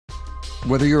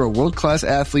Whether you're a world-class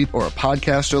athlete or a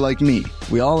podcaster like me,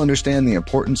 we all understand the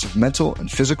importance of mental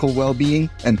and physical well-being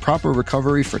and proper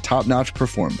recovery for top-notch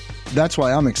performance. That's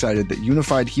why I'm excited that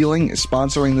Unified Healing is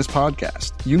sponsoring this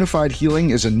podcast. Unified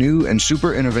Healing is a new and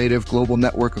super innovative global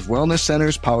network of wellness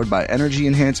centers powered by Energy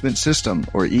Enhancement System,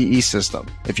 or EE System.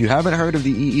 If you haven't heard of the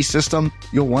EE System,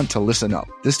 you'll want to listen up.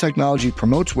 This technology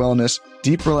promotes wellness,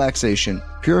 deep relaxation,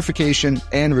 purification,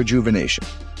 and rejuvenation.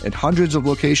 In hundreds of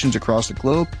locations across the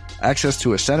globe, access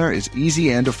to a center is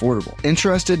easy and affordable.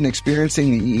 Interested in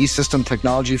experiencing the EE System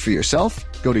technology for yourself?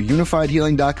 Go to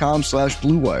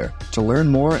unifiedhealing.com/bluewire to learn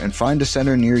more and find a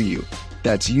center near you.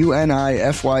 That's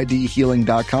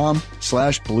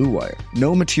unifydhealing.com/bluewire.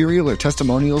 No material or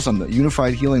testimonials on the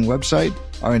Unified Healing website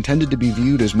are intended to be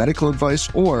viewed as medical advice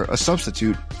or a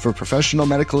substitute for professional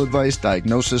medical advice,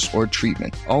 diagnosis, or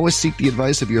treatment. Always seek the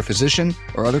advice of your physician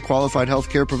or other qualified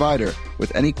healthcare provider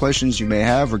with any questions you may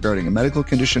have regarding a medical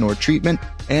condition or treatment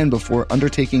and before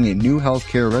undertaking a new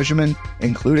healthcare regimen,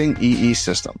 including EE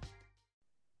System.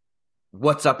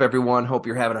 What's up, everyone? Hope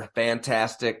you're having a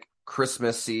fantastic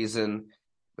Christmas season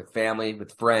with family,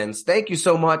 with friends. Thank you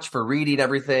so much for reading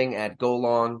everything at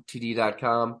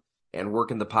golongtd.com and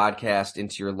working the podcast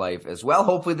into your life as well.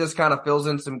 Hopefully this kind of fills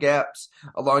in some gaps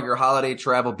along your holiday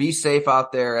travel. Be safe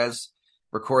out there as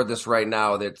record this right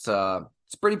now. It's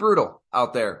pretty brutal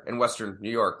out there in Western New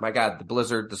York. My God, the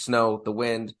blizzard, the snow, the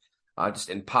wind, just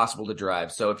impossible to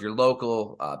drive. So if you're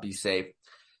local, be safe.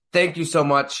 Thank you so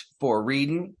much for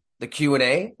reading the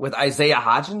Q&A with Isaiah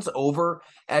Hodgins over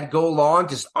at Go Long.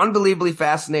 Just unbelievably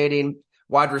fascinating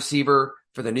wide receiver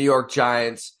for the New York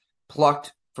Giants,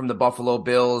 plucked from the Buffalo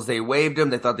Bills. They waived him.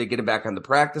 They thought they'd get him back on the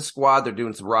practice squad. They're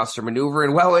doing some roster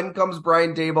maneuvering. Well, in comes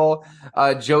Brian Daboll,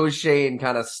 Joe Shane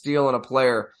kind of stealing a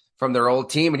player from their old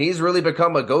team. And he's really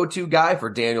become a go-to guy for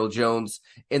Daniel Jones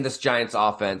in this Giants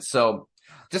offense. So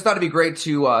just thought it'd be great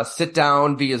to sit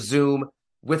down via Zoom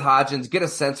with Hodgins, get a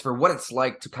sense for what it's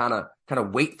like to kind of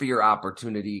wait for your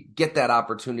opportunity, get that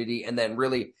opportunity, and then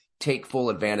really take full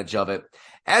advantage of it.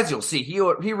 As you'll see, he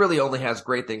really only has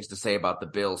great things to say about the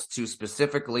Bills, too,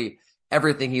 specifically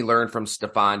everything he learned from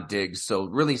Stephon Diggs. So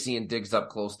really seeing Diggs up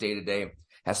close day to day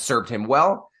has served him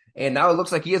well. And now it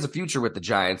looks like he has a future with the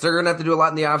Giants. They're going to have to do a lot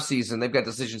in the offseason. They've got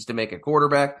decisions to make at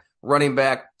quarterback, running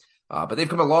back, but they've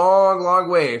come a long, long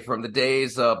way from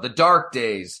the dark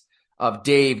days of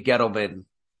Dave Gettleman.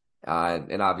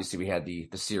 And obviously we had the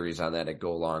series on that at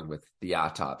Go Long with the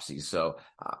autopsy. So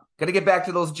going to get back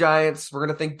to those Giants. We're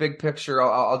going to think big picture.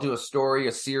 I'll do a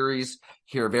series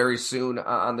here very soon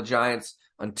on the Giants.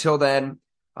 Until then,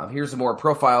 here's a more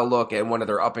profile look at one of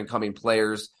their up-and-coming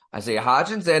players, Isaiah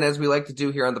Hodgins. And as we like to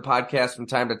do here on the podcast from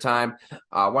time to time,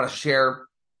 I want to share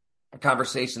a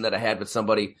conversation that I had with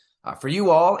somebody for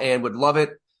you all, and would love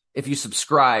it if you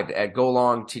subscribed at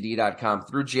golongtd.com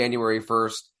through January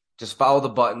 1st. Just follow the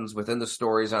buttons within the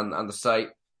stories on the site.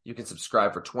 You can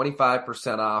subscribe for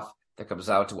 25% off. That comes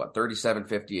out to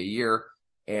 $37.50 a year.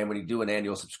 And when you do an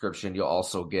annual subscription, you'll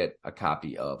also get a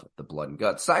copy of the Blood and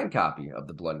Guts, signed copy of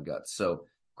the Blood and Guts. So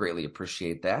greatly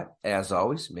appreciate that. As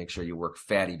always, make sure you work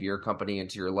Fatty Beer Company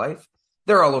into your life.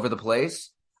 They're all over the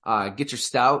place. Get your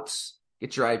stouts,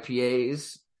 get your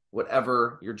IPAs,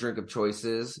 whatever your drink of choice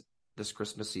is this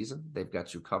Christmas season. They've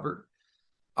got you covered.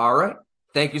 All right.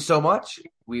 Thank you so much.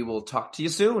 We will talk to you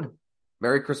soon.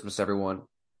 Merry Christmas, everyone.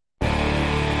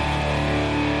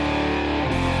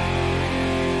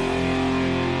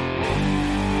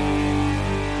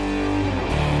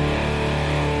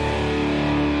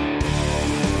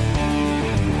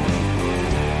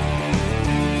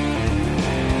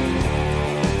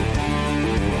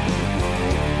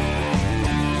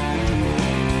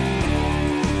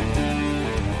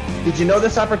 Did you know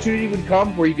this opportunity would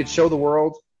come where you could show the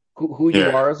world who you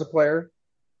are as a player?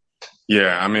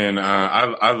 Yeah, I mean,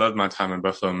 I love my time in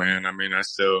Buffalo, man. I mean, I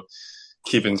still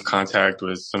keep in contact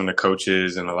with some of the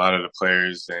coaches and a lot of the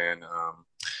players and,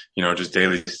 just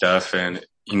daily stuff. And,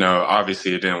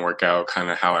 obviously it didn't work out kind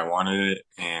of how I wanted it.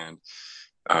 And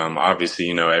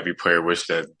obviously, every player wished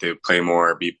that they'd play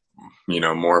more, be,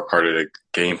 more a part of the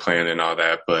game plan and all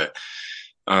that. But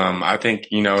I think,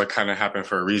 it kind of happened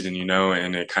for a reason,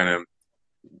 and it kind of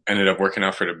ended up working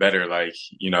out for the better. Like,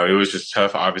 it was just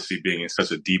tough, obviously, being in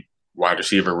such a deep wide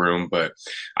receiver room, but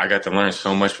I got to learn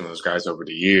so much from those guys over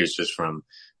the years, just from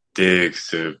Diggs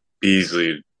to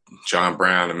Beasley, John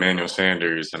Brown, Emmanuel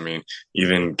Sanders. I mean,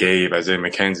 even Gabe, Isaiah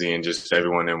McKenzie, and just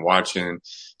everyone and watching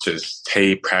just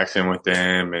tape, practicing with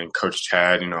them, and Coach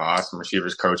Chad, awesome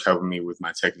receivers coach, helping me with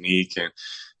my technique. And,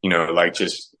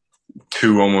 just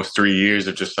 2, almost 3 years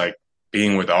of just like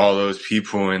being with all those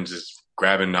people and just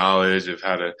grabbing knowledge of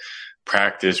how to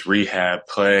practice, rehab,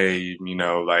 play,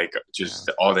 like just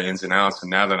all the ins and outs. And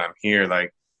now that I'm here,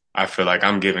 like, I feel like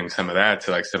I'm giving some of that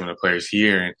to like some of the players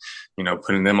here and,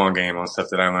 putting them on game on stuff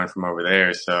that I learned from over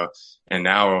there. So, and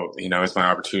now, it's my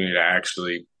opportunity to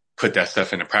actually put that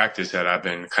stuff into practice that I've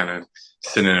been kind of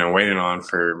sitting and waiting on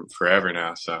for forever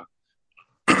now. So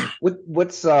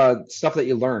what's stuff that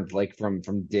you learned like from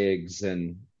Diggs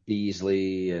and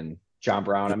Beasley and John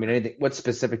Brown? I mean, anything, what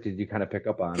specific did you kind of pick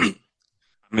up on? I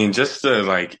mean, just the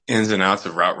like ins and outs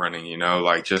of route running,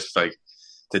 like just like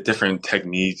the different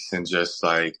techniques and just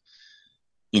like,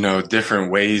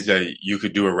 different ways that you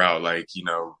could do a route. Like,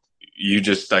 you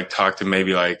just like talk to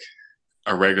maybe like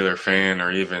a regular fan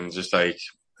or even just like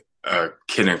a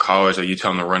kid in college, like you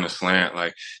tell them to run a slant,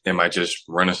 like they might just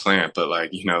run a slant. But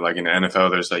like, like in the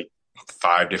NFL, there's like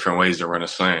 5 different ways to run a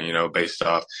slant, based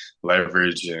off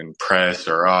leverage and press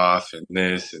or off and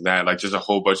this and that, like just a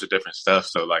whole bunch of different stuff.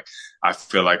 So like, I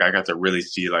feel like I got to really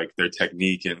see like their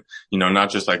technique and, not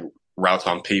just like routes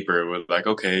on paper with like,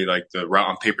 okay, like the route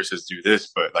on paper says do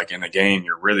this, but like in the game,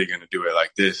 you're really going to do it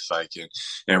like this, like,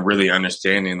 and really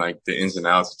understanding like the ins and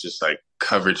outs of just like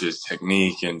coverages,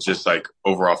 technique, and just like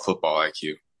overall football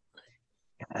IQ.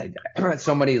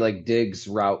 So many like Diggs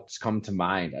routes come to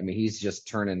mind. I mean, he's just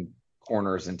turning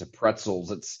corners into pretzels.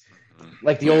 It's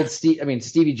like the old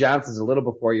Stevie Johnson's a little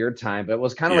before your time, but it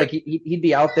was kind of like he'd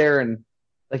be out there and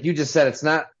like you just said, it's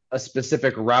not a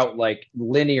specific route like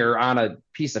linear on a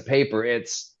piece of paper.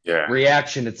 It's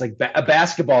reaction. It's like a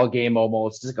basketball game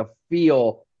almost. It's like a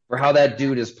feel for how that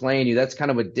dude is playing you. That's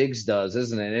kind of what Diggs does,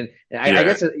 isn't it? And I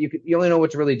guess you only know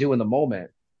what to really do in the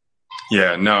moment.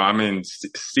 Yeah, no, I mean,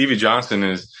 Stevie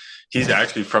Johnson he's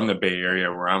actually from the Bay Area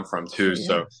where I'm from too. Yeah.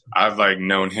 So I've like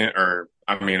known him, or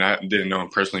I mean, I didn't know him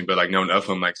personally, but like known of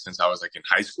him like since I was like in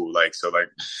high school. Like, so like,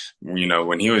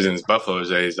 when he was in his Buffalo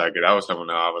days, like that was someone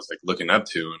that I was like looking up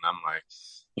to. And I'm like,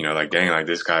 like, dang, like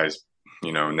this guy's,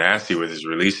 nasty with his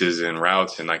releases and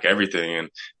routes and like everything. And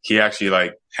he actually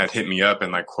like had hit me up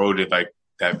and like quoted like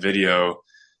that video,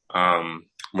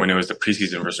 when it was the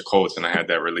preseason versus Colts and I had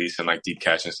that release and like deep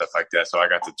catch and stuff like that. So I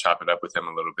got to chop it up with him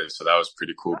a little bit. So that was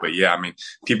pretty cool. But yeah, I mean,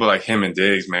 people like him and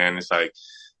Diggs, man, it's like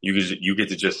you get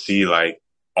to just see like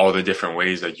all the different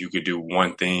ways that you could do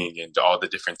one thing and all the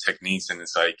different techniques. And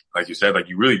it's like you said, like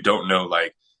you really don't know,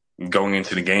 like going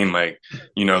into the game, like,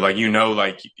 like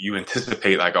you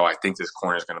anticipate like, oh, I think this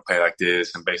corner is going to play like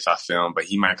this and based off film, but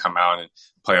he might come out and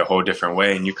play a whole different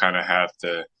way. And you kind of have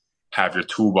to have your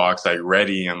toolbox like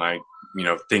ready and like,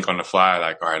 think on the fly,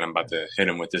 like, all right, I'm about to hit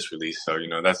him with this release. So,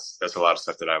 that's a lot of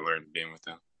stuff that I learned being with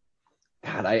him.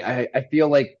 God, I feel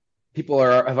like people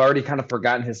have already kind of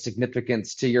forgotten his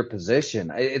significance to your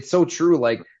position. It's so true.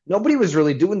 Like nobody was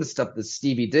really doing the stuff that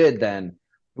Stevie did then,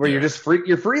 where you're just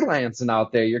you're freelancing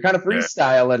out there. You're kind of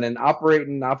freestyling and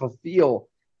operating off of feel.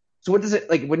 So what does it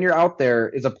like when you're out there?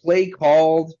 Is a play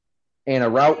called and a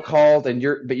route called,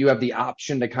 but you have the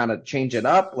option to kind of change it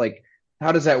up? Like,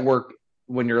 how does that work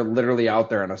when you're literally out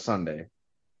there on a Sunday?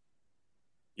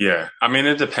 Yeah, I mean,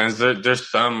 it depends. There's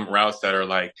some routes that are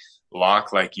like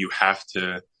lock, like you have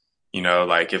to,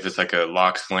 like if it's like a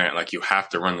lock slant, like you have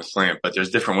to run the slant, but there's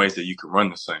different ways that you can run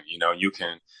the slant. You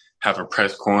can have a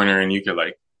press corner and you could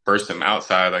like burst them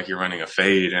outside like you're running a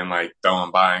fade and like throw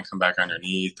them by and come back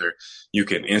underneath, or you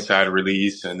can inside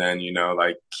release and then,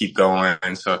 like keep going.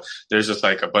 And so there's just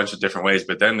like a bunch of different ways,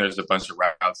 but then there's a bunch of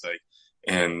routes like,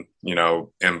 and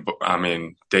I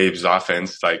mean, Dave's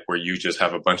offense, like where you just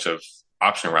have a bunch of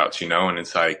option routes, and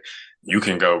it's like, you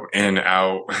can go in,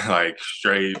 out, like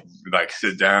straight, like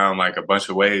sit down, like a bunch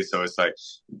of ways. So it's like,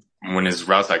 when it's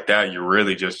routes like that, you're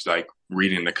really just like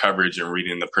reading the coverage and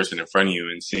reading the person in front of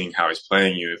you and seeing how he's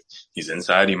playing you. If he's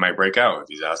inside, he might break out. If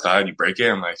he's outside, you break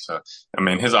in. Like, so, I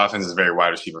mean, his offense is very wide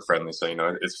receiver friendly. So,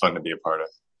 it's fun to be a part of.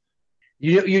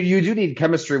 You do need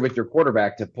chemistry with your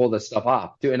quarterback to pull this stuff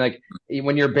off too. And like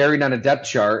when you're buried on a depth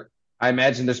chart, I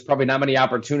imagine there's probably not many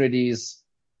opportunities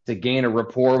to gain a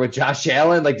rapport with Josh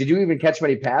Allen. Like, did you even catch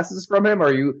many passes from him? Or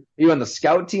are you on the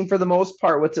scout team for the most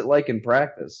part? What's it like in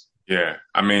practice? Yeah.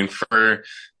 I mean, for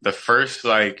the first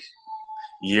like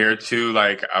year or two,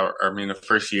 like, the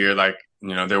first year, like,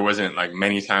 there wasn't like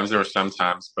many times, there were some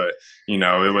times, but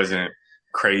it wasn't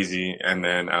crazy. And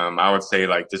then I would say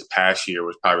like this past year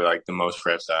was probably like the most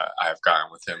reps I have gotten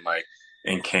with him, like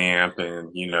in camp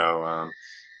and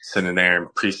sitting there in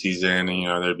preseason,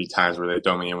 and there'd be times where they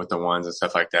throw me in with the ones and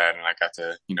stuff like that, and I got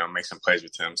to make some plays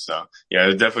with him. So yeah,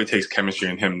 it definitely takes chemistry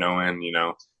and him knowing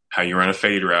how you run a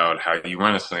fade route, how you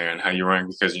run a slant, how you run,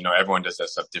 because everyone does that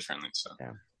stuff differently. So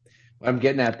yeah. What I'm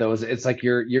getting at though is it's like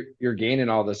you're gaining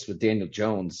all this with Daniel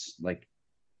Jones. Like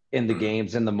in the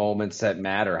games, in the moments that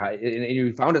matter. And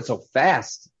you found it so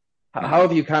fast. How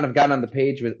have you kind of gotten on the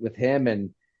page with him?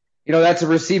 And, that's a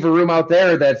receiver room out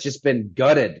there that's just been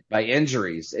gutted by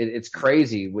injuries. It's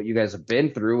crazy what you guys have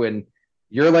been through. And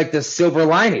you're like the silver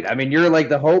lining. I mean, you're like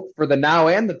the hope for the now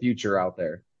and the future out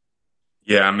there.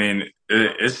 Yeah, I mean,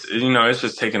 it's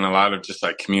just taking a lot of just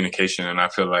like communication, and I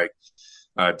feel like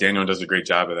Daniel does a great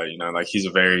job of that. Like he's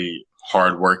a very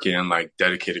hardworking, like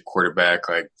dedicated quarterback,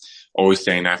 like always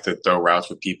staying after throw routes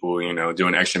with people,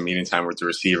 doing extra meeting time with the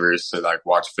receivers to like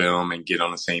watch film and get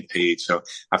on the same page. So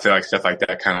I feel like stuff like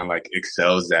that kind of like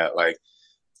excels that like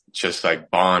just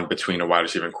like bond between a wide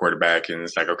receiver and quarterback. And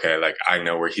it's like, okay, like I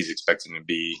know where he's expecting to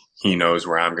be. He knows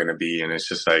where I'm going to be. And it's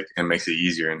just like, it makes it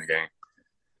easier in the game.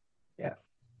 Yeah.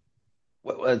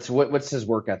 What's his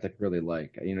work ethic really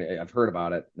like? I've heard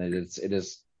about it. It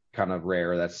is kind of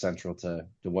rare. That's central to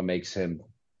what makes him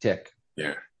tick.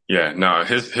 Yeah. Yeah. No,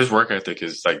 his work ethic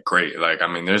is like great. Like, I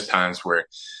mean, there's times where,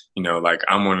 like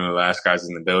I'm one of the last guys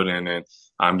in the building and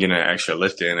I'm getting an extra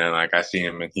lift in and like I see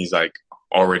him and he's like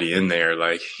already in there,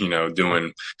 like,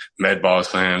 doing med ball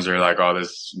slams or like all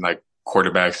this like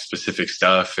quarterback specific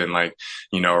stuff. And like,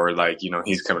 or like,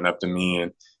 he's coming up to me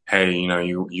and, hey,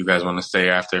 you guys want to stay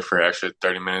after for an extra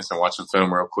 30 minutes and watch some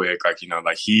film real quick. Like,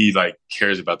 like he like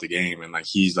cares about the game and like,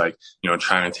 he's like,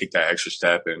 trying to take that extra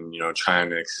step and,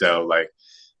 trying to excel, like,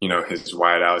 his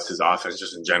wide outs, his offense,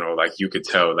 just in general, like you could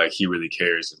tell, like he really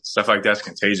cares and stuff like that's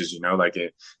contagious, like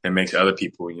it makes other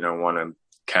people, want to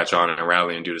catch on and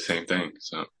rally and do the same thing.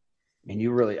 So.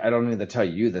 And I don't need to tell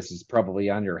you, this is probably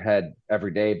on your head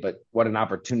every day, but what an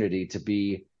opportunity to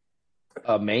be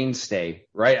a mainstay,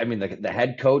 right? I mean, the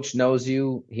head coach knows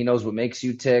you. He knows what makes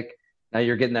you tick. Now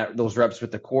you're getting those reps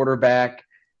with the quarterback.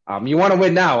 You want to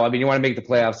win now. I mean, you want to make the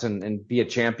playoffs and be a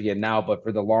champion now, but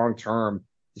for the long term,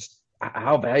 just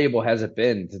how valuable has it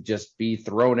been to just be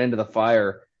thrown into the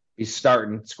fire, be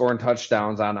scoring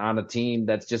touchdowns on a team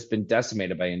that's just been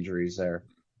decimated by injuries there?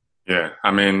 Yeah. I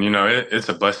mean, it's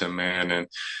a blessing, man. And,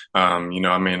 I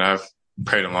mean, I've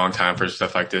prayed a long time for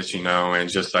stuff like this, and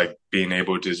just like being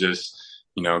able to just,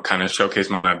 kind of showcase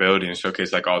my ability and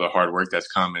showcase like all the hard work that's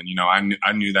come. And,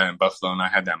 I knew that in Buffalo and I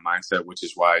had that mindset, which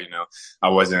is why, I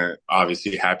wasn't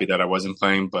obviously happy that I wasn't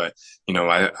playing, but,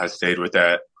 I stayed with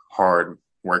that hard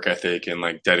work ethic and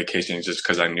like dedication just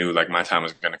because I knew like my time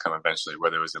was going to come eventually,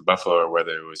 whether it was in Buffalo or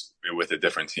whether it was with a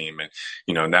different team. And,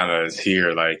 now that it's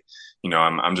here, like,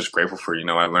 I'm just grateful for,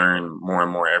 I learn more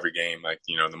and more every game. Like,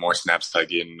 the more snaps I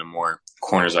get and the more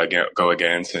corners I go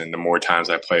against and the more times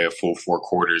I play a full 4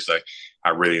 quarters, like I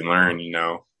really learn,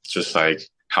 just like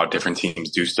how different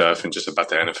teams do stuff and just about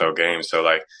the NFL game. So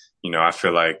like, I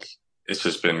feel like it's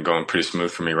just been going pretty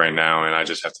smooth for me right now. And I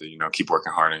just have to, keep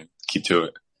working hard and keep to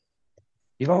it.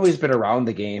 You've always been around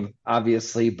the game,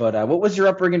 obviously, but what was your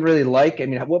upbringing really like? I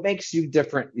mean, what makes you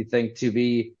different, you think, to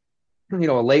be, a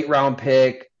late round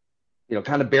pick,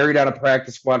 kind of buried on a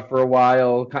practice squad for a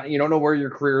while. You don't know where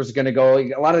your career is going to go.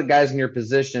 A lot of guys in your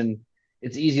position,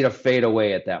 it's easy to fade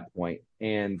away at that point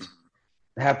and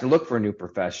have to look for a new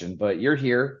profession. But you're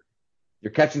here,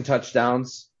 you're catching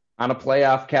touchdowns on a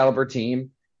playoff caliber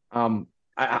team.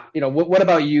 What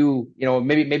about you?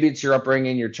 Maybe it's your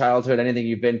upbringing, your childhood, anything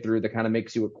you've been through that kind of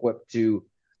makes you equipped to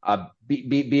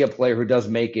be a player who does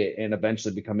make it and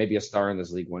eventually become maybe a star in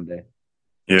this league one day.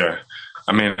 Yeah.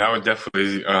 I mean, I would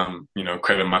definitely,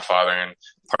 credit my father and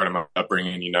part of my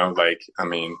upbringing,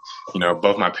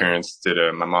 both my parents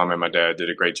my mom and my dad did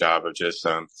a great job of just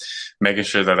making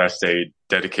sure that I stayed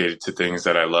dedicated to things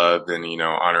that I loved and,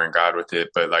 honoring God with it.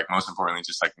 But like, most importantly,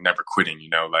 just like never quitting,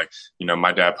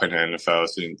 my dad played in the NFL.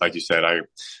 So like you said,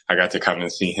 I got to come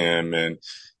and see him and,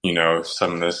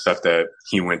 some of the stuff that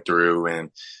he went through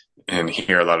and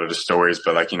hear a lot of the stories.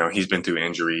 But like, he's been through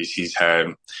injuries. He's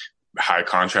had high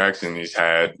contracts and he's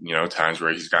had, times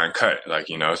where he's gotten cut, like,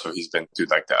 so he's been through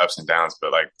like the ups and downs.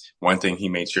 But like one thing he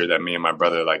made sure that me and my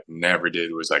brother like never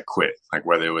did was like quit. Like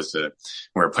whether it was we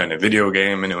were playing a video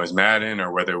game and it was Madden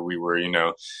or whether we were,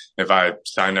 if I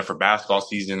signed up for basketball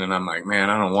season and I'm like, man,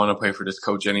 I don't want to play for this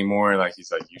coach anymore. Like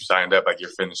he's like, you signed up, like you're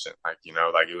finishing. Like,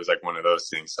 like it was like one of those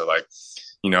things. So like,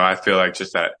 I feel like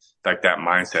just that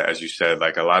mindset, as you said,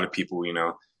 like a lot of people,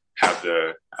 have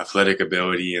the athletic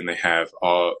ability and they have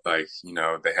all like,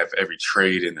 they have every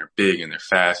trade and they're big and they're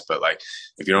fast. But like,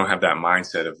 if you don't have that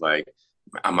mindset of like,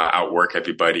 I'm going to outwork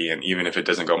everybody. And even if it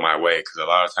doesn't go my way, because a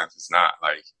lot of times it's not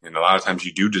like, and a lot of times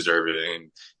you do deserve it.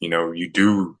 And,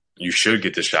 you should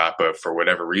get the shot, but for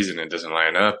whatever reason, it doesn't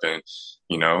line up. And,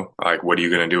 like, what are you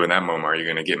going to do in that moment? Are you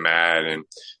going to get mad and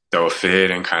throw a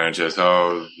fit and kind of just,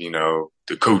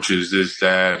 the coaches, this,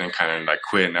 that, and kind of like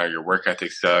quit. Now your work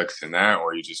ethic sucks and that, or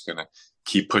are you just going to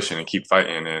keep pushing and keep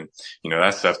fighting. And,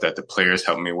 that's stuff that the players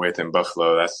helped me with in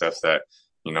Buffalo. That's stuff that,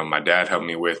 my dad helped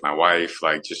me with, my wife,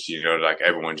 like just, like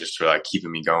everyone just for like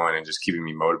keeping me going and just keeping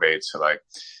me motivated to like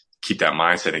keep that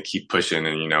mindset and keep pushing.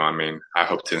 And, I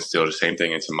hope to instill the same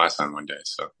thing into my son one day.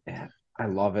 So, yeah, I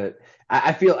love it.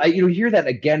 I feel, hear that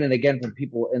again and again from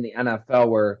people in the NFL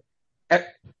where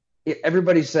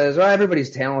everybody says, oh, everybody's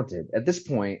talented. At this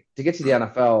point, to get to the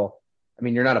NFL, I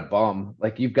mean, you're not a bum.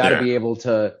 Like, you've got to be able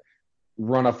to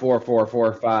run a 4.4,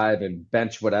 4.5 and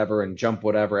bench whatever and jump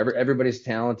whatever. Everybody's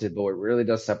talented, but what really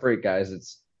does separate guys,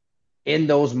 it's in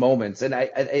those moments. And I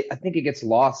think it gets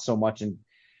lost so much in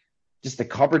just the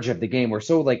coverage of the game. We're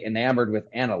so like enamored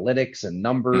with analytics and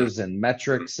numbers and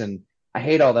metrics, and I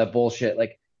hate all that bullshit.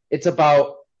 Like, it's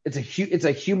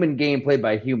a human game played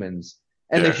by humans,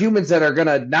 and the humans that are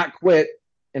gonna not quit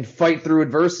and fight through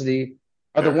adversity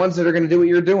are the ones that are gonna do what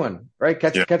you're doing, right?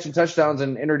 Catching touchdowns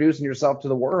and introducing yourself to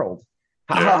the world.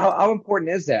 How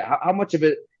important is that? How much of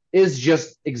it is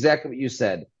just exactly what you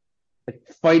said, like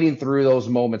fighting through those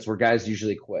moments where guys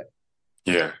usually quit?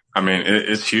 Yeah, I mean,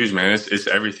 it's huge, man. It's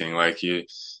everything. Like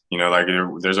like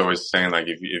there's always saying like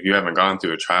if you haven't gone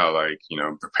through a trial, like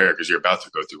prepare because you're about to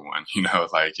go through one.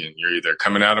 Like, and you're either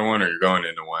coming out of one or you're going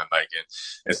into one. Like, and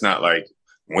it's not like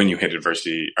when you hit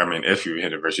adversity. I mean, if you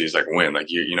hit adversity, it's like when.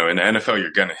 Like in the NFL,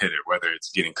 you're gonna hit it, whether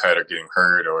it's getting cut or getting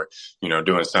hurt or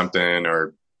doing something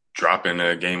or dropping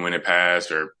a game-winning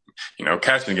pass or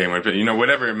catching a game-winning, but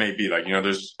whatever it may be. Like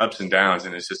there's ups and downs,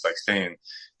 and it's just like staying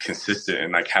consistent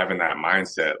and like having that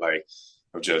mindset, like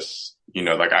of just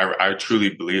like I truly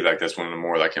believe like that's one of the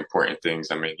more like important things.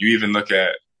 I mean, you even look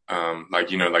at like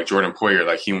Jordan Poyer,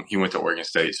 like he went to Oregon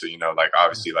State, so like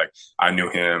obviously like I knew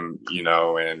him,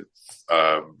 and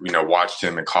watched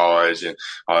him in college and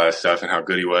all that stuff and how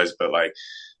good he was, but like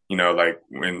like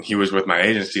when he was with my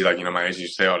agency, like my agency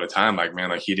say all the time, like, man,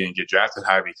 like he didn't get drafted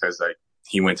high because like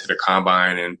he went to the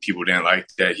combine and people didn't like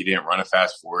that. He didn't run a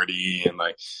fast 40 and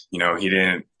like, he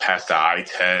didn't pass the eye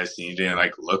test and he didn't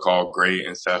like look all great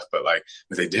and stuff. But like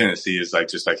what they didn't see is like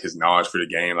just like his knowledge for the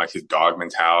game, like his dog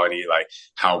mentality, like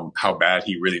how bad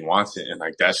he really wants it. And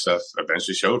like that stuff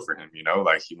eventually showed for him,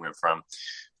 like he went from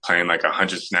playing like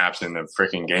 100 snaps in the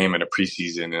freaking game in a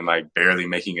preseason and like barely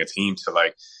making a team to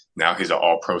like now he's an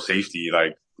all pro safety,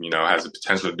 like, has the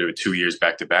potential to do it 2 years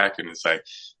back to back. And it's like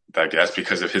that's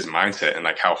because of his mindset and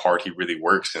like how hard he really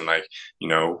works. And like,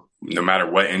 no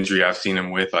matter what injury I've seen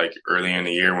him with, like early in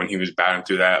the year when he was battling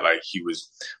through that, like he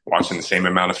was watching the same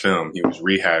amount of film. He was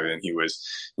rehabbing. He was,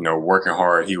 working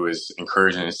hard. He was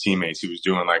encouraging his teammates. He was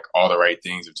doing like all the right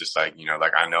things of just like,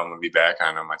 like I know I'm going to be back.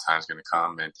 I know my time's going to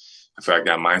come. And I feel like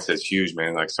that mindset's huge,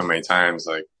 man. Like so many times,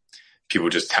 like people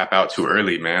just tap out too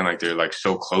early, man. Like they're like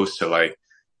so close to like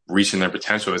reaching their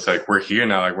potential. It's like, we're here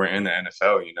now, like we're in the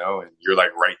NFL, and you're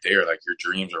like right there, like your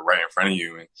dreams are right in front of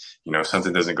you. And,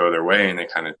 something doesn't go their way and they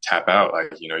kind of tap out.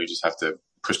 Like, you just have to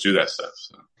push through that stuff.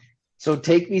 So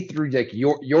take me through, Dick,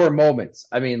 your moments.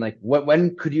 I mean, like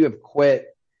when could you have quit?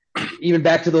 Even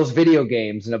back to those video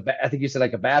games. And I think you said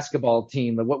like a basketball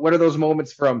team. Like what are those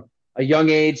moments from a young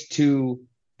age to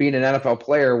being an NFL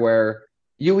player where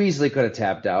you easily could have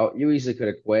tapped out, you easily could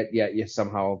have quit, yet you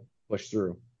somehow pushed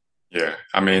through? Yeah.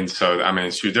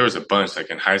 Shoot, there was a bunch, like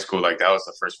in high school, like that was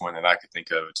the first one that I could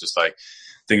think of. It's just like,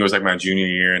 I think it was like my junior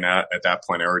year. And at that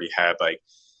point I already had like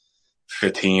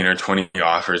 15 or 20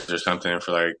 offers or something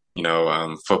for like,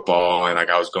 football. And like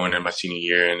I was going in my senior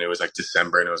year and it was like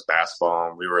December and it was basketball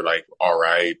and we were like, all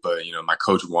right. But, my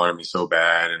coach wanted me so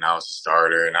bad and I was a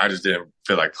starter and I just didn't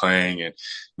feel like playing. And,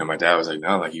 my dad was like,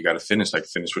 no, like you got to finish what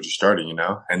you're starting,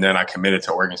 And then I committed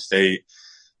to Oregon State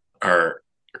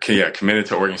committed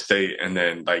to Oregon State. And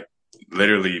then like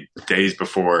literally days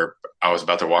before I was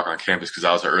about to walk on campus, because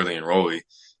I was an early enrollee,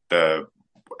 the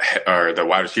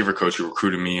wide receiver coach who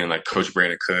recruited me and like Coach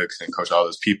Brandon Cooks and Coach all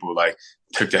those people like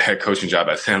took the head coaching job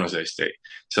at San Jose State.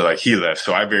 So like he left.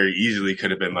 So I very easily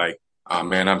could have been like, oh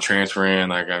man, I'm transferring.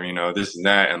 Like I'm, this and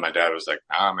that. And my dad was like,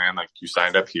 nah, man, like you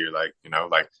signed up here. Like,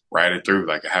 like ride it through.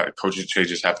 Like coaching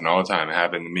changes happen all the time. It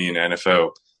happened to me in the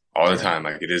NFL all the time.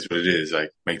 Like it is what it is.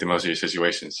 Like make the most of your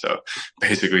situation. So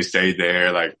basically stayed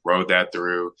there, like rode that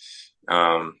through,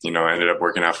 ended up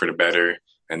working out for the better.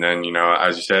 And then,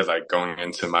 as you said, like going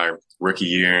into my rookie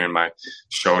year and my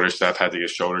shoulder stuff, had to get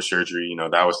shoulder surgery,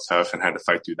 that was tough and had to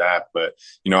fight through that. But,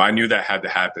 I knew that had to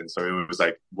happen. So it was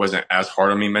like, wasn't as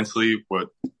hard on me mentally. What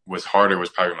was harder was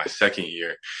probably my second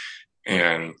year.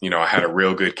 And, I had a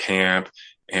real good camp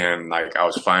and like I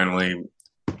was finally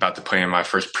about to play in my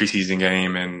first preseason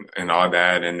game and all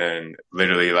that. And then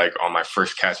literally like on my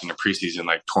first catch in the preseason,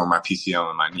 like tore my PCL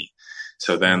in my knee.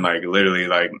 So then like literally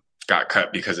like got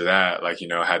cut because of that. Like,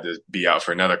 had to be out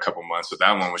for another couple months. So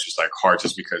that one was just like hard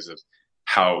just because of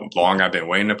how long I've been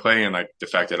waiting to play. And like the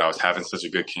fact that I was having such a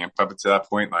good camp up until that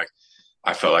point, like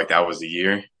I felt like that was the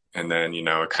year. And then,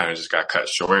 it kind of just got cut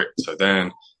short. So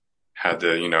then had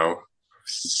to,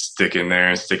 stick in there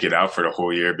and stick it out for the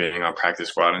whole year being on practice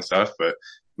squad and stuff. But,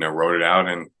 wrote it out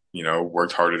and,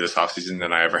 worked harder this offseason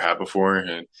than I ever had before.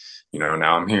 And,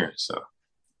 now I'm here. So.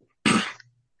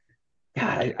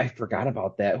 God, I forgot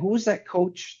about that. Who was that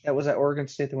coach that was at Oregon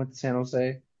State that went to San Jose?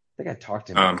 I think I talked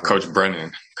to him. Coach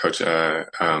Brennan,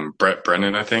 Brett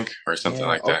Brennan, I think, or something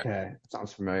like that. Okay,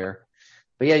 sounds familiar.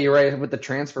 But yeah, you're right with the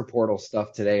transfer portal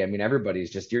stuff today. I mean, everybody's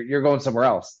just you're going somewhere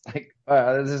else. Like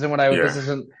this isn't this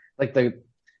isn't like the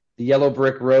yellow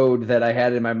brick road that I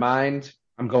had in my mind.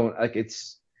 I'm going like it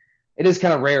is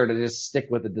kind of rare to just stick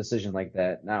with a decision like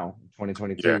that now in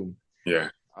 2022. Yeah.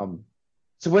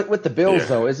 So with the Bills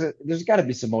though, there's got to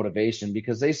be some motivation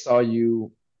because they saw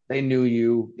you, they knew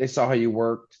you, they saw how you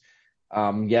worked.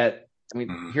 Yet, I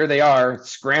mean, here they are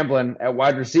scrambling at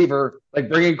wide receiver, like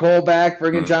bringing Cole back,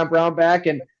 bringing John Brown back,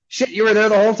 and shit, you were there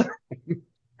the whole time.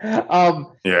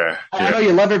 I know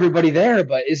you love everybody there,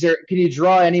 but can you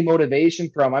draw any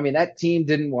motivation from? I mean, that team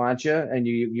didn't want you, and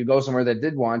you go somewhere that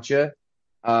did want you.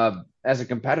 As a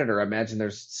competitor, I imagine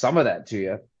there's some of that to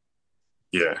you.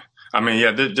 Yeah. I mean,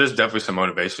 there's definitely some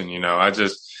motivation, I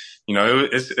just,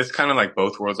 it's kind of like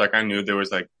both worlds. Like I knew there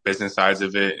was like business sides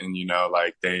of it and,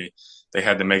 like they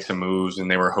had to make some moves and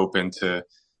they were hoping to,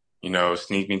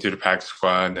 sneak me to the practice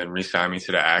squad and then re-sign me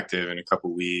to the active in a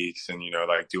couple weeks and,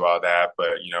 like do all that.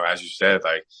 But, as you said,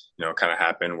 like, kind of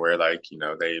happened where like,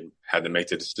 they had to make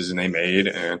the decision they made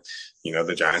and,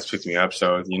 the Giants picked me up.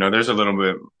 So, there's a little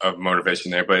bit of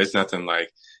motivation there, but it's nothing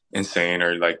like insane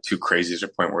or like too crazy to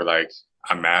the point where like,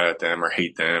 I'm mad at them or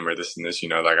hate them or this and this,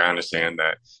 like I understand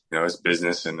that, it's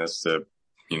business and that's the,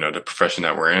 the profession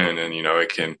that we're in and,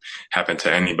 it can happen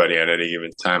to anybody at any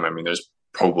given time. I mean, there's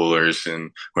Pro Bowlers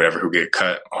and whatever who get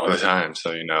cut all the time.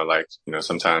 So,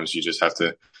 sometimes you just have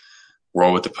to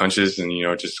roll with the punches and,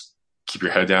 just keep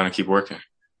your head down and keep working.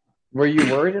 Were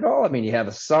you worried at all? I mean, you have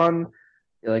a son,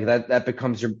 like that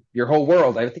becomes your whole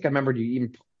world. I think I remembered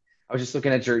I was just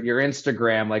looking at your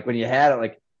Instagram, like when you had it,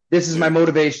 like, this is my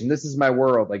motivation. This is my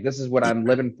world. Like, this is what I'm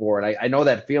living for. And I know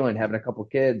that feeling having a couple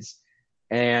kids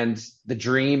and the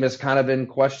dream is kind of in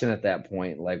question at that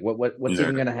point. Like what's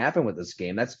even going to happen with this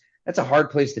game? That's a hard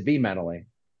place to be mentally.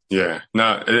 Yeah,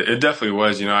 no, it definitely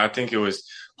was. I think it was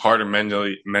harder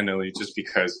mentally just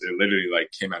because it literally like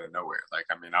came out of nowhere. Like,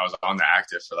 I mean, I was on the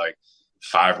active for like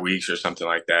 5 weeks or something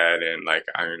like that. And like,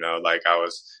 I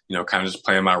was, kind of just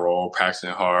playing my role,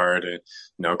 practicing hard and,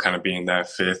 kind of being that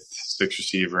 5th, 6th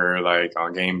receiver, like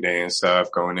on game day and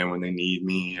stuff, going in when they need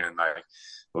me. And like,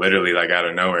 literally like out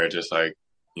of nowhere, just like,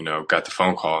 got the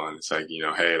phone call and it's like,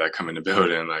 hey, like come in the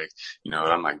building, like, and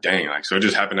I'm like, dang, like, so it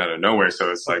just happened out of nowhere. So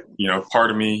it's like,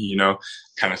 part of me,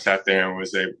 kind of sat there and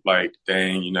was like,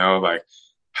 dang, like,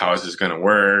 how is this going to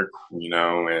work,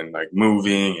 and like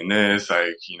moving and this,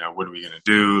 like, what are we going to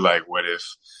do? Like, what if,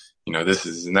 this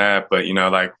is and that, but,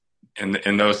 like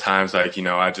in those times, like,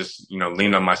 I just,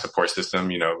 leaned on my support system,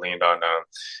 leaned on,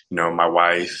 my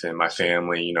wife and my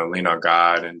family, leaned on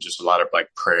God and just a lot of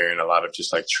like prayer and a lot of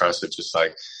just like trust of just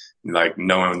like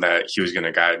knowing that he was going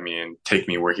to guide me and take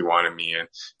me where he wanted me. And,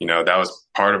 that was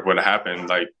part of what happened.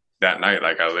 Like that night,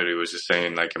 like I literally was just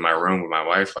saying like in my room with my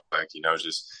wife, like,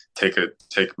 just take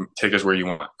us where you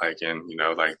want. Like, and,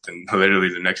 like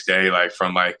literally the next day, like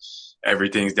from like,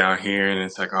 everything's down here and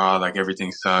it's like, oh, like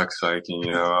everything sucks. Like, and,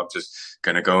 I'm just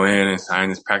going to go in and sign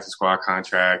this practice squad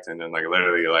contract. And then like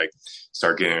literally like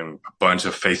start getting a bunch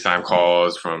of FaceTime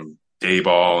calls from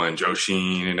Dayball and Joe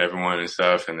Sheen and everyone and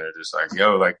stuff. And they're just like,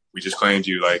 yo, like we just claimed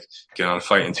you, like get on a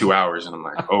flight in 2 hours. And I'm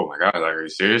like, oh my God, like, are you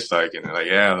serious? Like, and they're like,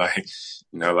 yeah, like,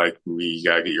 like we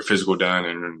got to get your physical done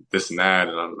and this and that.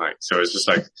 And I'm like, so it's just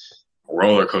like a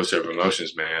roller coaster of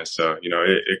emotions, man. So,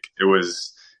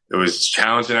 it was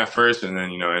challenging at first and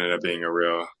then, ended up being a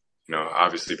real,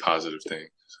 obviously positive thing.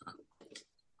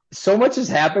 So much has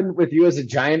happened with you as a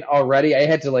Giant already. I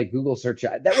had to like Google search.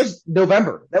 That was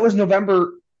November.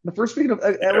 The first week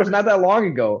that was not that long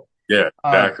ago. Yeah,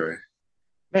 exactly.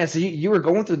 Man, so you were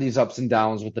going through these ups and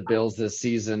downs with the Bills this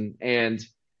season and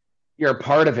you're a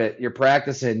part of it. You're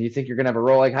practicing. You think you're going to have a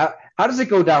role. Like how does it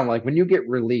go down? Like when you get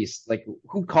released, like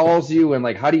who calls you and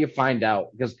like, how do you find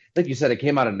out? Because like you said, it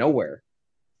came out of nowhere.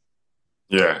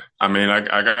 Yeah. I mean,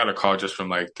 I got a call just from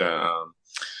like the,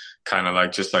 kind of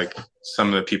like just like some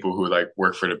of the people who like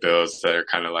work for the Bills that are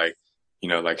kind of like,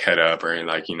 like head up or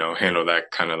like, handle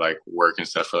that kind of like work and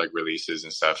stuff for like releases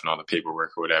and stuff and all the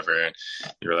paperwork or whatever. And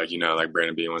they were like, like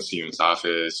Brandon Beane wants to see you in his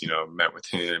office, met with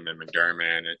him and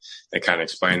McDermott, and they kind of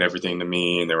explained everything to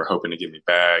me, and they were hoping to get me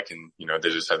back. And, they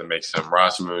just had to make some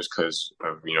roster moves because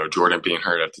of, Jordan being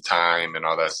hurt at the time and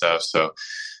all that stuff. So,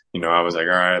 I was like,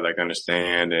 all right, like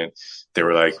understand. And they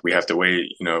were like, we have to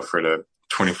wait, for the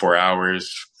 24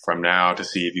 hours from now to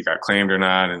see if you got claimed or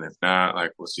not. And if not,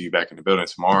 like, we'll see you back in the building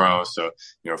tomorrow. So,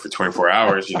 for 24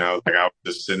 hours, like I was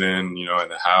just sitting, in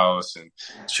the house and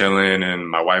chilling, and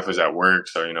my wife was at work.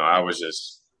 So, I was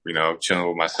just, chilling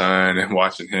with my son and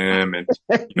watching him. And,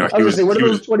 what are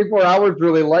those 24 hours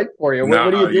really like for you?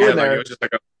 What are you doing there? Like, it was just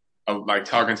like like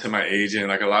talking to my agent,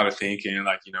 like a lot of thinking,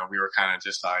 like, we were kind of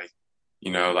just like,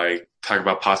 like talk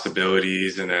about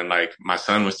possibilities. And then like my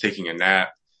son was taking a nap,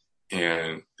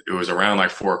 and it was around like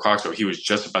 4:00. So he was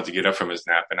just about to get up from his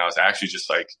nap. And I was actually just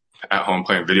like at home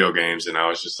playing video games, and I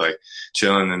was just like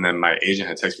chilling. And then my agent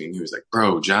had texted me, and he was like,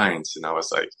 bro, Giants. And I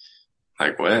was like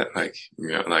what? Like,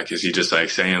 like, is he just like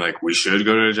saying like, we should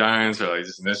go to the Giants, or like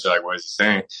this and this, or like, what is he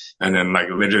saying? And then like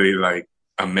literally like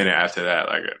a minute after that,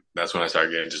 like that's when I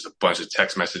started getting just a bunch of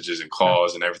text messages and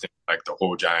calls and everything, like the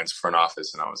whole Giants front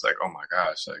office. And I was like, oh my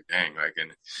gosh, like dang, like,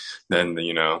 and then,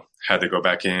 had to go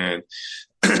back in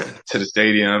to the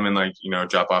stadium and like,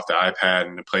 drop off the iPad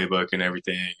and the playbook and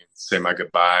everything and say my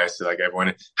goodbyes to like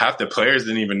everyone. Half the players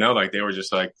didn't even know, like they were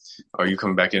just like, oh, you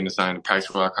coming back in to sign the practice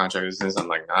squad contract? I'm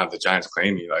like, nah, the Giants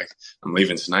claim me, like I'm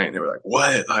leaving tonight. And they were like,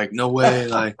 what? Like, no way.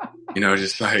 Like,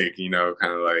 just like, kind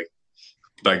of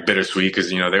like bittersweet, because,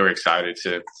 they were excited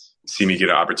to see me get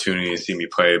an opportunity and see me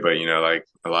play. But, like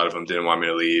a lot of them didn't want me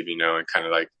to leave, and kind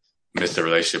of like miss the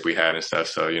relationship we had and stuff.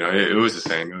 So, it was the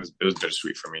same. It was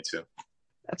bittersweet for me too.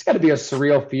 That's got to be a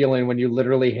surreal feeling when you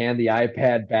literally hand the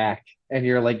iPad back and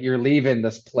you're like, you're leaving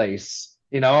this place.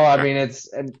 I mean,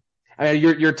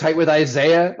 you're tight with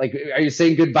Isaiah. Like, are you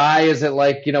saying goodbye? Is it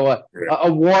like,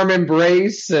 a warm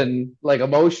embrace and like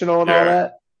emotional and all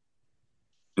that?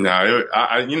 No,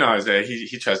 Isaiah,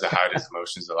 he tries to hide his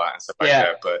emotions a lot and stuff like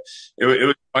that. But it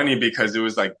was funny because it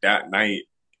was like that night,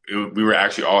 we were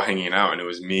actually all hanging out, and it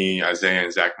was me, Isaiah,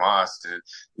 and Zach Moss. And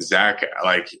Zach,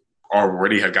 like,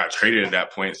 already had got traded at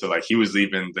that point. So like he was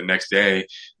leaving the next day,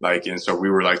 like, and so we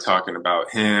were like talking about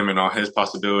him and all his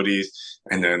possibilities.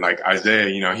 And then like Isaiah,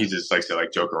 he just likes to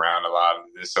like joke around a lot.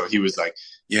 And so he was like,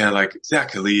 yeah, like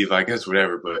Zach could leave, I guess,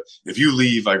 whatever. But if you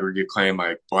leave, like, or get claimed,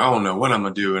 like, well, I don't know what I'm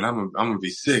going to do. And I'm going to be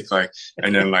sick. Like,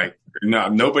 and then like, no,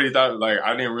 nobody thought, like,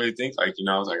 I didn't really think, like,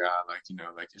 I was like,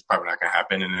 like, it's probably not going to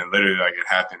happen. And then literally like it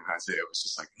happened. And Isaiah was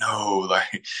just like, no,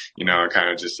 like, kind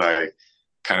of just like,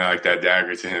 kind of like that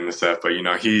dagger to him and stuff. But,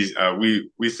 he's,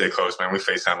 we stay close, man. We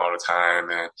FaceTime all the time.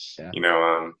 And,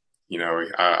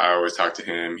 I always talk to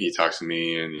him. He talks to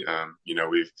me, and,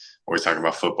 we've always talked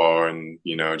about football and,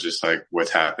 just like what's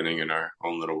happening in our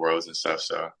own little worlds and stuff.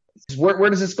 So where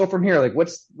does this go from here? Like what,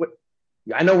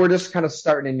 I know we're just kind of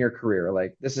starting in your career.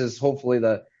 Like this is hopefully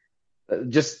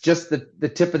just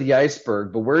the tip of the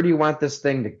iceberg, but where do you want this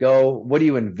thing to go? What do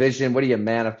you envision? What are you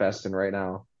manifesting right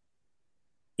now?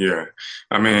 Yeah.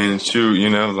 I mean, shoot,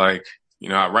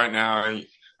 right now,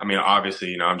 I mean,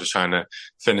 obviously, I'm just trying to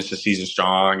finish the season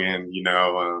strong and,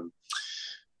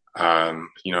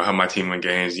 help my team win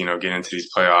games, get into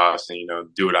these playoffs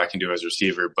and, do what I can do as a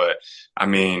receiver. But I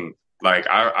mean, like,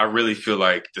 I really feel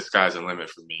like the sky's the limit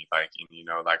for me. Like,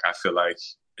 like, I feel like,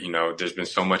 there's been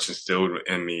so much instilled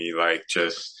in me, like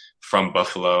just from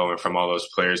Buffalo and from all those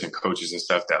players and coaches and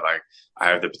stuff that like I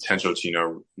have the potential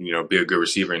to, be a good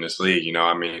receiver in this league.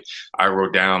 I mean, I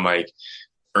wrote down like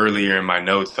earlier in my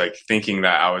notes, like thinking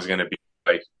that I was going to be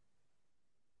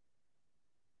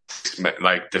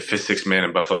like the fifth, sixth man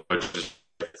in Buffalo just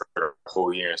for the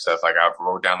whole year and stuff. Like I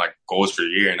wrote down like goals for the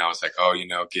year, and I was like, oh,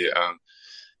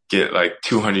 get like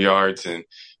 200 yards and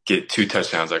get 2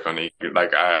 touchdowns like on the year.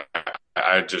 Like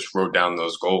I just wrote down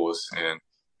those goals. And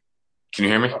can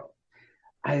you hear me?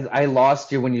 I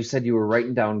lost you when you said you were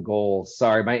writing down goals.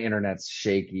 Sorry, my internet's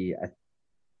shaky. All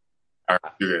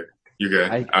right, you're good.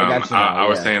 I got you now, I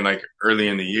was saying like earlier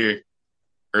in the year,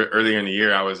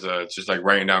 I was just like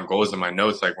writing down goals in my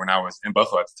notes. Like when I was in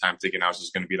Buffalo at the time, thinking I was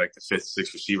just going to be like the 5th,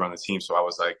 6th receiver on the team. So I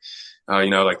was like,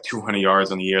 like 200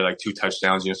 yards on the year, like 2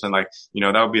 touchdowns. Something like,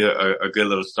 that would be a good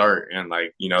little start. And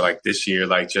like, like this year,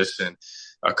 like just in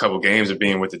a couple games of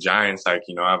being with the Giants, like,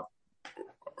 I've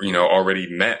already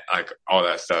met like all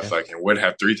that stuff, like, and would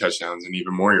have 3 touchdowns and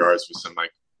even more yards with some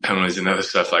like penalties and other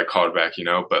stuff like called back,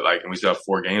 but like, and we still have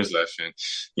 4 games left. And,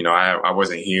 I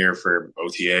wasn't here for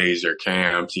OTAs or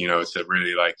camps, to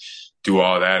really like do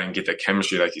all that and get the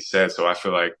chemistry, like you said. So I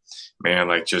feel like, man,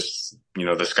 like just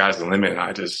the sky's the limit. And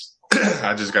I just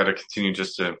got to continue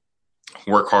just to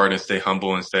work hard and stay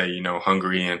humble and stay,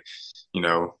 hungry. And,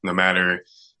 no matter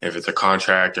if it's a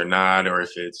contract or not, or if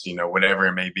it's, whatever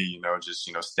it may be, just,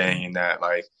 staying in that,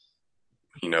 I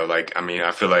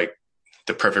feel like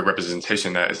the perfect representation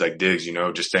of that is like Diggs,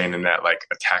 just staying in that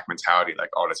attack mentality,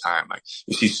 all the time.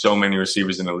 You see so many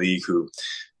receivers in the league who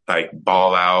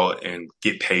ball out and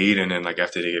get paid. And then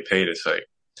after they get paid, it's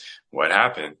what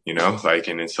happened, and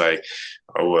it's a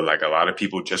lot of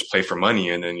people just play for money.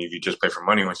 And then if you just play for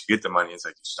money, once you get the money, it's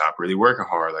you stop really working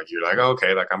hard. You're oh,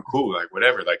 okay, I'm cool.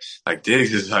 Whatever.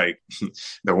 Diggs is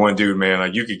the one dude,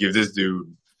 man, you could give this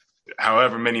dude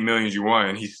however many millions you want,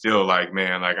 and he's still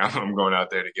man, I'm going out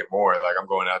there to get more. I'm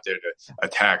going out there to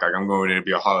attack. I'm going there to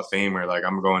be a Hall of Famer.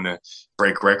 I'm going to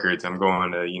break records. I'm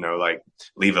going to,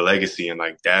 leave a legacy. And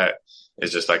that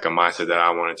is just a mindset that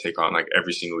I want to take on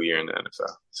every single year in the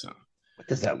NFL. So what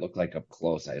does that look like up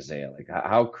close, Isaiah?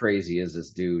 How crazy is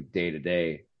this dude day to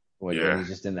day when he's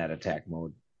just in that attack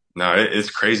mode? No, it's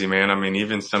crazy, man. I mean,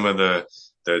 even some of the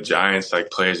Giants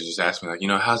players just ask me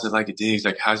how's it at Diggs?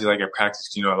 How's he at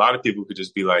practice? A lot of people could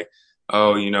just be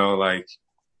oh,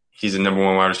 he's the number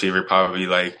one wide receiver,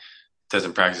 probably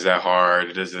doesn't practice that hard.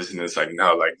 It does this and this.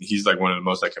 No, he's one of the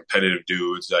most competitive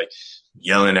dudes,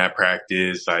 yelling at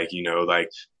practice,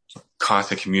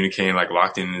 constant communicating,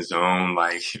 locked in his zone,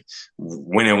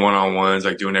 winning one-on-ones,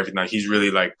 doing everything. He's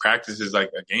really practice is a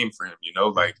game for him,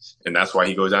 and that's why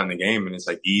he goes out in the game and it's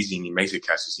easy and he makes the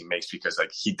catches he makes because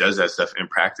he does that stuff in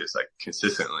practice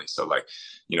consistently. So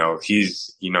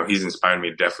he's inspired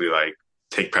me to definitely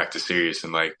take practice serious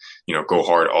and go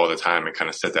hard all the time and kind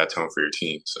of set that tone for your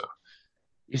team. So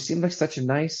you seem like such a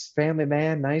nice family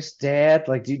man, nice dad.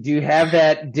 Do you have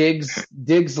that Diggs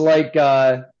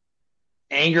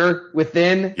anger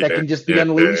within that can just be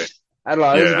unleashed? I don't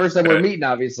know. This is the first time we're meeting,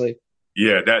 obviously.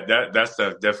 Yeah, that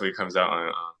stuff definitely comes out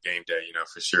on game day,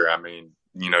 for sure. I mean,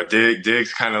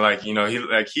 Diggs kind of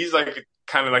he's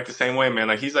kind of the same way,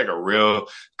 man. He's a real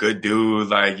good dude.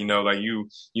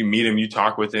 You meet him, you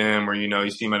talk with him, or you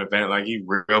see him at an event, he's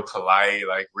real polite,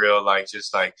 real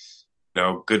just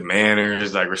good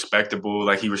manners, respectable.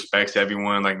 He respects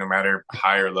everyone, no matter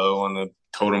high or low on the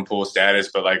totem pole status.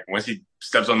 But once he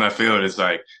steps on that field,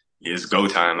 it's go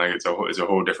time. It's a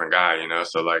whole different guy,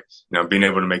 So being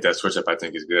able to make that switch up, I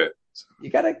think is good. So. You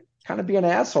gotta kind of be an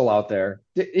asshole out there.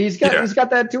 He's got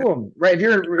that to him, right?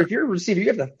 If you're a receiver, you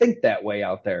have to think that way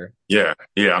out there. Yeah.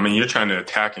 I mean, you're trying to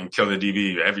attack and kill the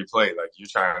DB every play. You're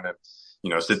trying to,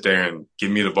 sit there and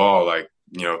give me the ball,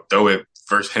 throw it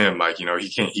versus him.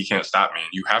 He can't stop me. And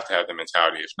you have to have the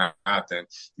mentality. If not, then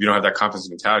if you don't have that confidence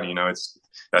mentality,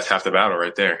 that's half the battle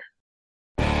right there.